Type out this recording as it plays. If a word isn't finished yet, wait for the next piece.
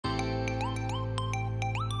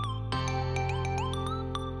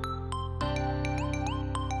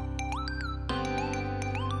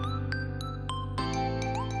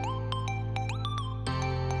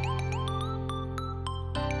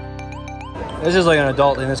This is like an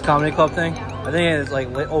adult thing, this comedy club thing. I think it's like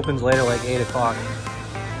opens later, like 8 o'clock.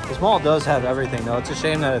 This mall does have everything though. It's a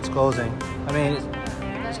shame that it's closing. I mean,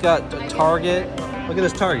 it's got a Target. Look at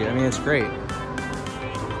this Target. I mean, it's great.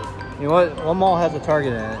 You know what mall has a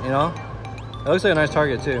Target in it, you know? It looks like a nice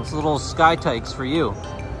Target too. It's a little sky Tykes for you.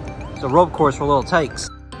 It's a rope course for little Tykes.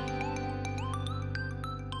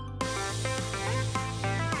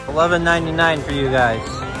 $11.99 for you guys.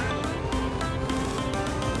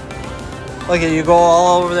 Look at you, go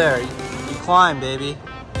all over there. You climb, baby.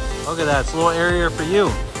 Look at that, it's a little area for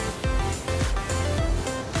you.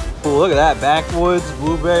 Ooh, look at that, backwoods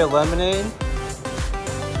blueberry lemonade.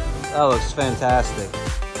 That looks fantastic.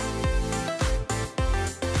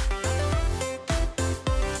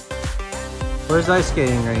 Where's the ice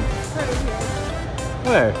skating rink? Right here.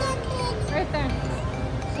 Where? Right there.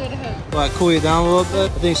 Straight ahead. Will I cool you down a little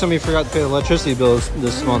bit? I think somebody forgot to pay the electricity bills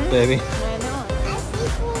this month, baby. I know.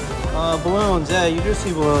 Balloons, yeah, you do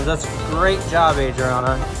see balloons. That's a great job,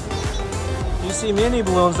 Adrianna. You see mini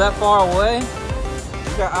balloons that far away?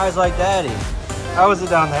 You got eyes like daddy. How was it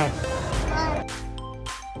down there?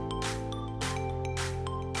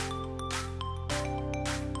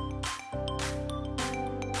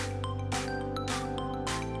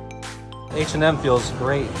 H&M feels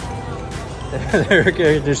great. Their air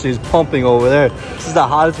conditioning is pumping over there. This is the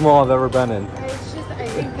hottest mall I've ever been in. It's just, I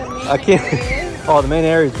think the main I can't. Oh, the main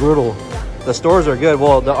area is brutal. The stores are good.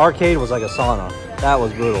 Well, the arcade was like a sauna. That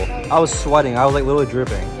was brutal. I was sweating. I was like literally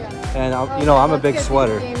dripping. And you know, I'm a big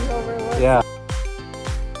sweater. Yeah.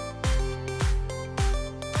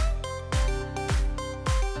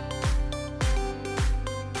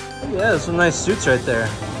 Yeah, there's some nice suits right there.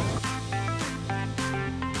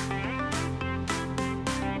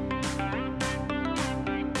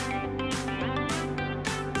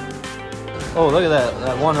 Oh, look at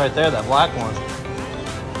that one right there, that black one.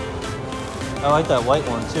 I like that white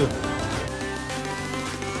one too.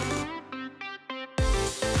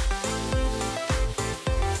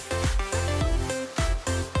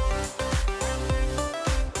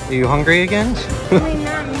 Are you hungry again? I mean,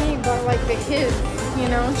 not me, but like the kids, you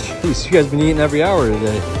know? Jeez, you guys been eating every hour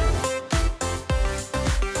today.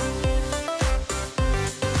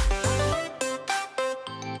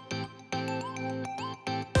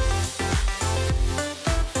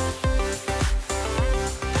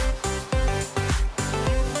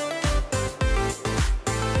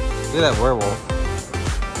 Look at that werewolf.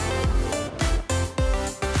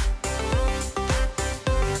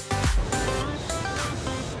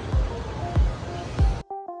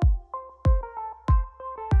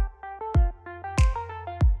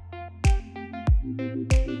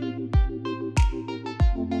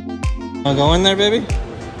 Wanna go in there, baby? I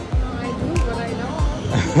do, but I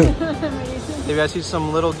don't. Maybe I see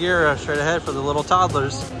some little gear straight ahead for the little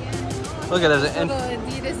toddlers. Look at there's an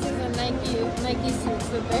Adidas and Nike suits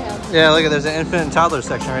that they have. yeah, look at there's an infant and toddler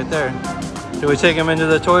section right there. Should we take them into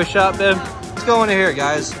the toy shop, babe? Let's go into here,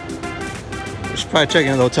 guys. We should probably check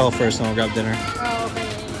into the hotel first and we'll grab dinner. Oh, okay.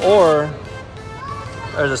 Or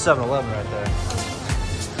there's a 7-Eleven right there.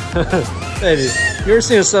 Baby, you ever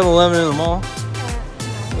seen a 7-Eleven in the mall?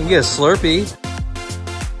 You can get a Slurpee.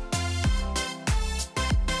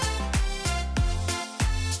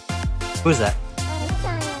 Who's that?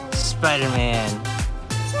 Spider-Man.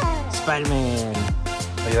 Spider-Man.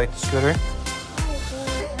 Oh, you like the scooter?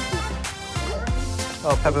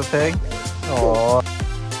 Oh, Peppa Pig. Oh.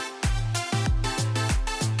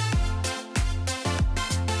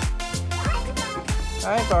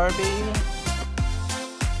 Hi, Barbie.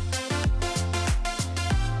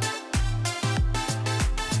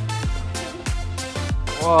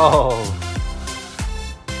 Whoa.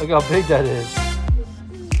 Look how big that is.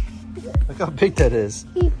 Look how big that is.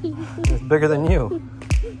 It's bigger than you.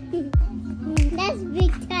 That's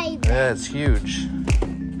big time. Yeah, it's huge.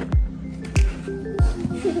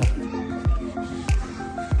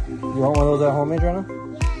 You want one of those at home, Adrianna?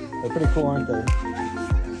 Yeah. They're pretty cool, aren't they?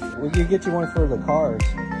 We could get you one for the cars.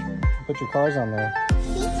 Put your cars on there.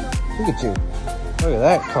 Look at you. Look at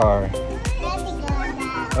that car.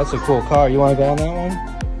 That's a cool car. You want to go on that one?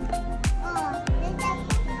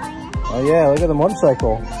 Oh yeah, look at the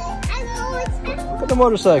motorcycle. Look at the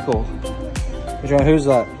motorcycle. Adrianna, who's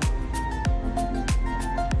that?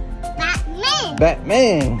 Batman.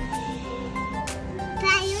 Batman.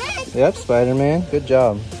 Batman. Yep, Spider-Man. Good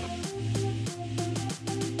job.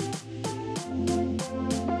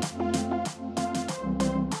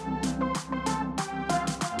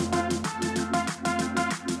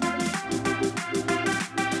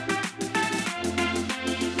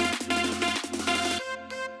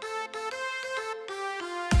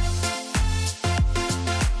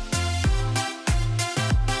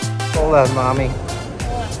 Look at that, Mommy.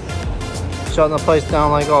 Shutting the place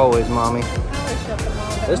down like always, Mommy.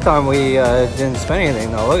 This time we didn't spend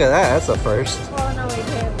anything though. Look at that. That's the first. Oh, no, we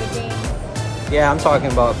did the games. Yeah, I'm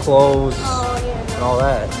talking about clothes Oh, and all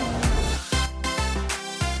that.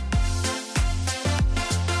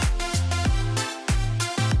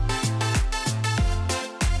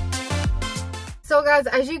 So guys,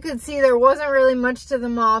 as you could see, there wasn't really much to the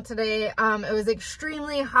mall today. It was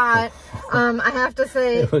extremely hot. I have to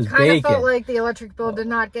say, It was kind of baking. felt like the electric bill did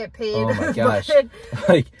not get paid. Oh my gosh.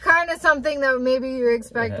 But kind of something that maybe you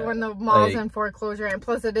expect when the mall's in foreclosure, and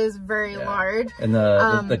plus it is very large. And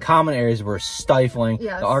the common areas were stifling.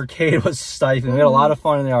 Yes. The arcade was stifling. We had a lot of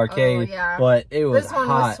fun in the arcade, but it was This one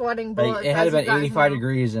hot. was sweating bullets. It had as you been guys 85 know.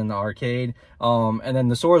 degrees in the arcade. And then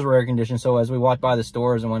the stores were air conditioned. So as we walked by the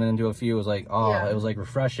stores and went into a few, it was like, it was like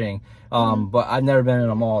refreshing. But I've never been in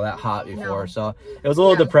a mall that hot before. No. So it was a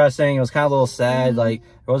little depressing. It was kind of a little sad. Like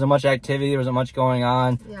there wasn't much activity. There wasn't much going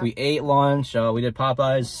on. We ate lunch. We did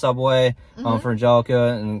Popeyes, Subway for Angelica,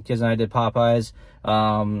 and the kids and I did Popeyes.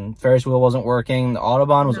 Ferris wheel wasn't working. The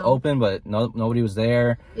Autobahn was open, but nobody was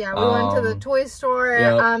there. Yeah, we went to the toy store.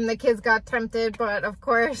 The kids got tempted, but of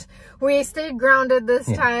course we stayed grounded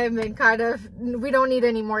this time and we don't need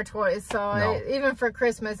any more toys. So even for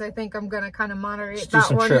Christmas, I think I'm gonna kind of moderate Just that do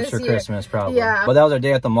some one trips this for year. Christmas, probably. Yeah. But that was our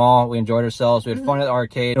day at the mall. We enjoyed ourselves. We had fun at the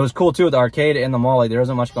arcade. It was cool too with the arcade and the mall. Like there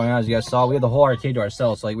wasn't much going on, as you guys saw. We had the whole arcade to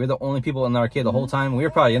ourselves. Like we were the only people in the arcade the whole time. We were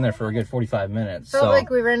probably in there for a good 45 minutes. Felt like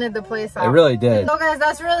we rented the place out. It really did. So guys,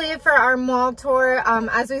 that's really it for our mall tour.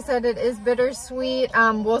 As we said, it is bittersweet.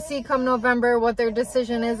 We'll see come November what their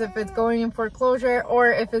decision is, if it's going in foreclosure or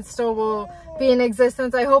if it still will be in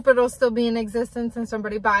existence. I hope it'll still be in existence and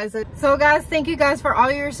somebody buys it. So guys, thank you guys for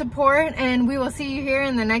all your support, and we will see you here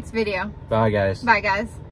in the next video. Bye, guys. Bye, guys.